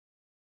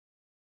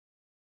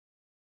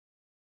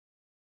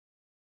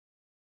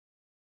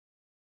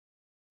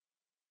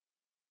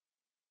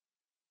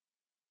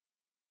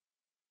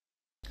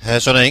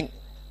Here's running.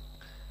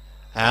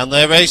 And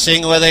they're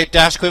racing where they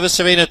dash. Quivers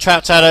Serena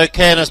trapped out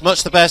okay and has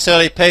much the best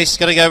early pace. Is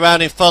going to go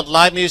round in front.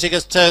 Light Music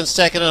has turned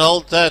second and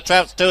hold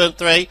traps 2 and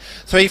 3.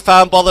 3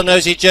 found Bother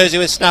Nosy Josie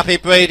with Snappy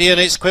Brady, and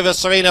it's Quivers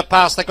Serena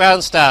past the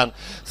grandstand.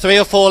 3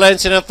 or 4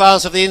 lengths in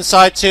advance of the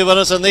inside 2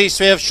 runners, and these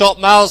 3 have shot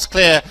miles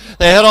clear.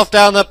 They head off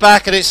down the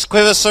back, and it's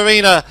Quivers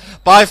Serena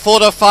by 4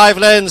 to 5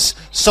 lengths.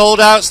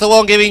 Sold Out's the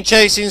one giving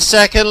chase in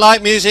second.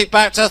 Light Music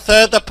back to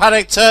third. The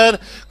paddock turn.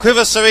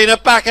 Quivers Serena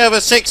back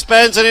over 6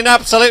 bends and in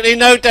absolutely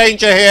no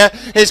danger here.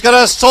 He's got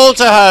a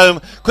saunter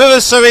home.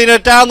 Quivers Serena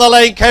down the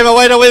lane came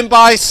away to win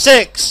by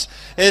 6.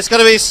 It's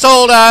going to be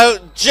Sold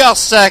Out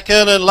just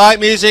second and Light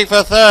Music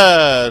for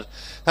third.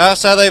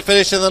 That's how they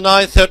finish in the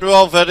 9th at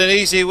Romford. An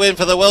easy win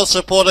for the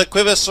well-supported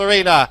Quivers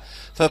Serena.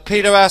 For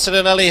Peter Aston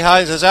and Ellie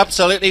Hines has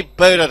absolutely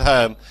booted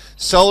home.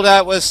 Sold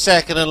Out was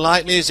second and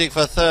Light Music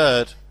for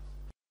third.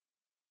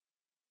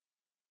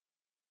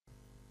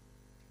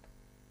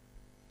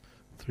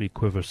 3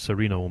 Quivers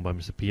Serena owned by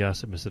Mr. P.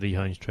 Asset, Mr. E.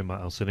 Hines, trim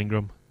at Elson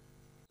Ingram.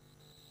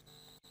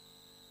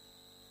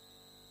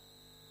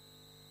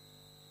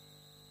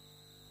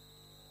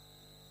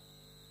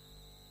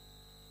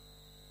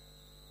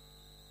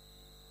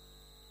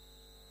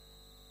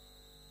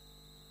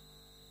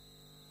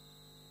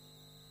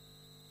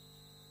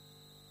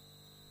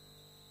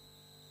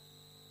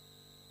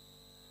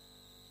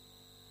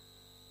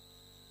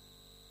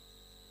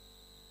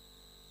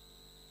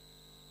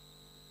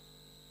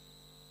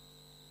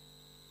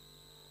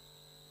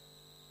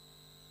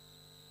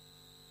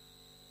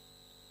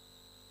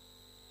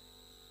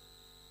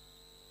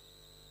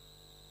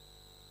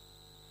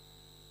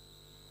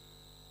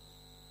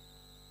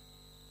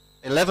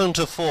 Eleven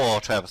to 4,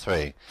 trap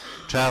 3.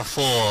 Trap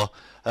 4,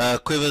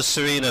 Quivers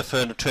Serena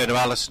for trainer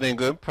Alison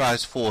Ingram,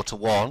 price 4 to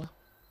 1.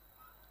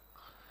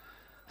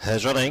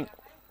 Here's running.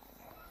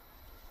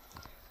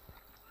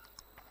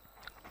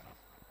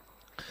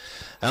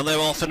 And they're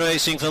off and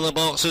racing from the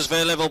boxes.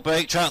 Very level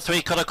break. Trap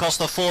 3 cut across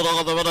the 4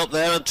 on the run up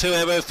there. And 2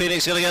 Aero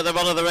Phoenix going to get the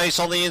run of the race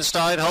on the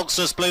inside.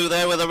 Hogsters Blue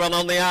there with a run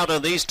on the outer.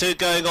 These 2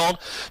 going on.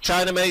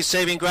 China May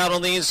saving ground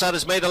on the inside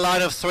has made a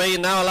line of 3.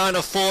 And now a line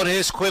of 4.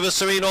 Here's Quivers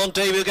Serena on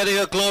debut getting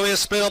a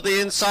glorious split up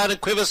the inside.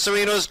 And Quivers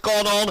Serena has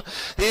gone on.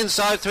 The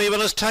inside 3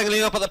 runners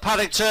tangling up at the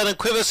paddock turn. And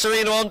Quivers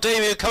Serena on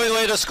debut coming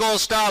away to score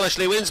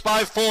stylishly. Wins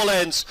by 4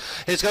 lengths.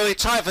 It's going to be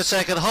tight for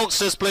second.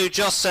 Hogsters Blue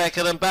just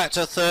second. And back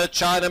to third,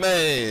 China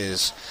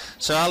Mays.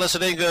 So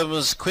Alison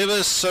Ingram's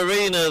Quivers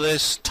Serena,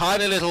 this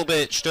tiny little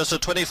bitch, just a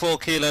 24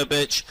 kilo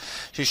bitch.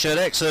 She showed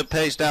excellent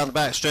pace down the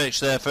back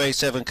stretch there for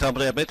A7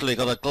 Company. Admittedly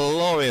got a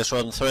glorious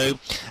run through,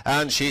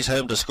 and she's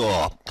home to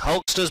score.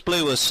 Hulkster's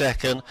Blue was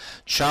second,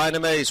 China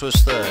Mays was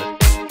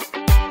third.